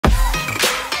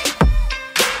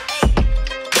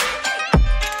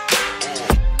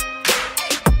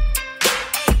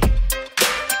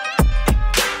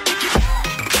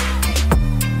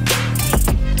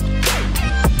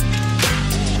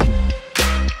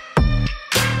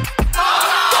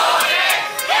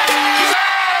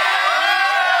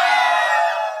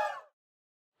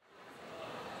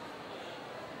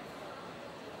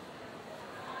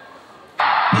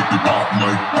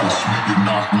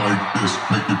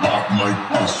like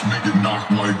this, make it knock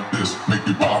like this, make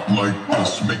it pop like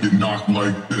this, make it knock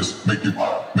like this, make it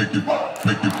pop like this,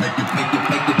 make it knock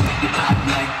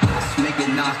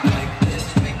like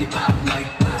this, make it pop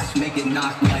like this, make it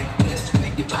knock like this,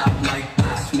 make it pop like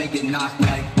this, make it knock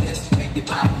like this, make it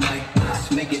pop like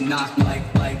this, make it knock like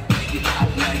make it pop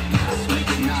like this, make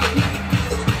it knock like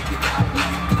this, make it pop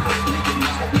like this, make it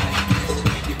knock like this,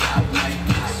 make it pop like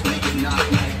this, make it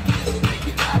knock like this, make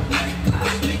it pop like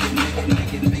this, make it pop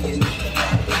like this, make it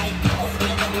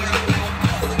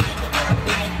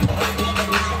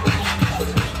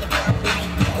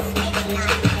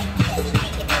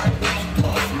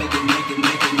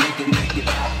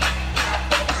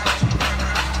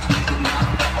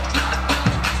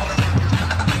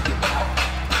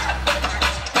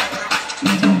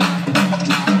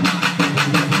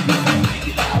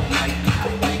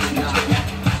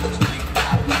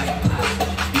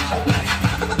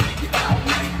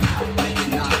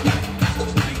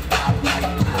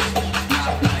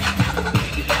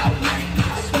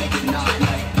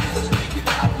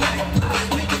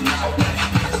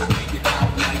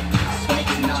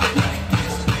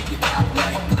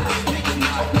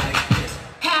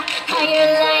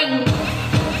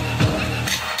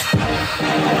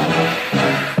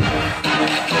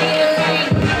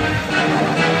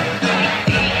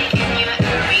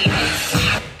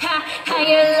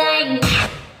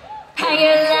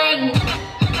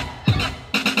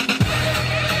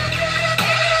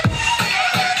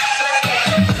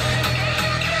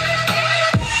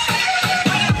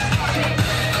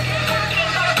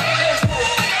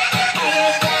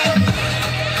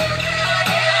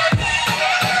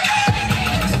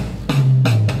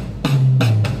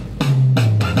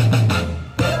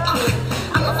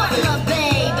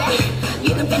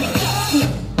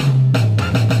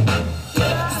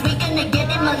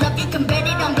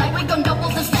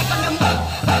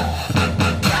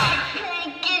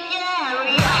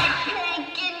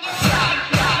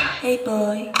Hey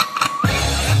boy.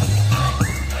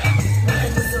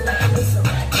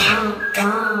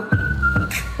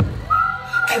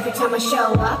 Every time I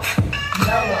show up,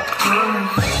 blow up.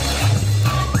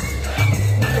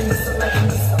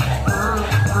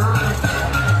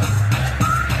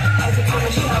 Every time I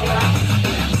show up,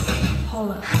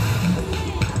 hold up.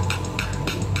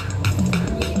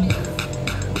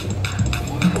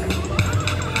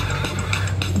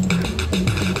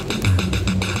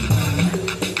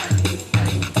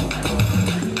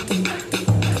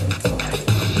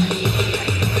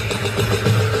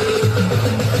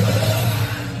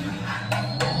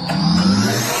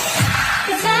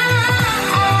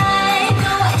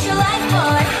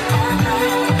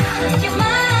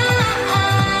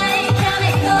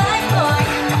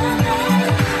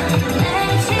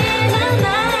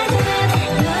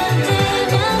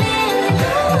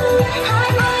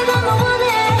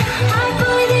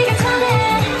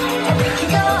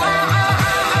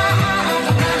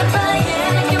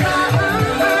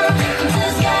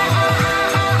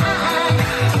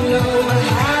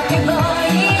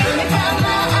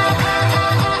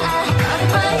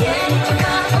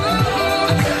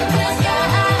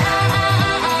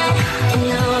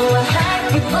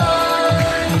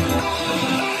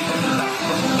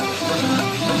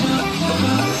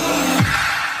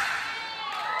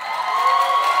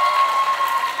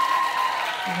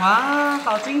哇，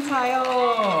好精彩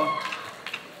哦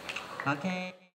 ！OK。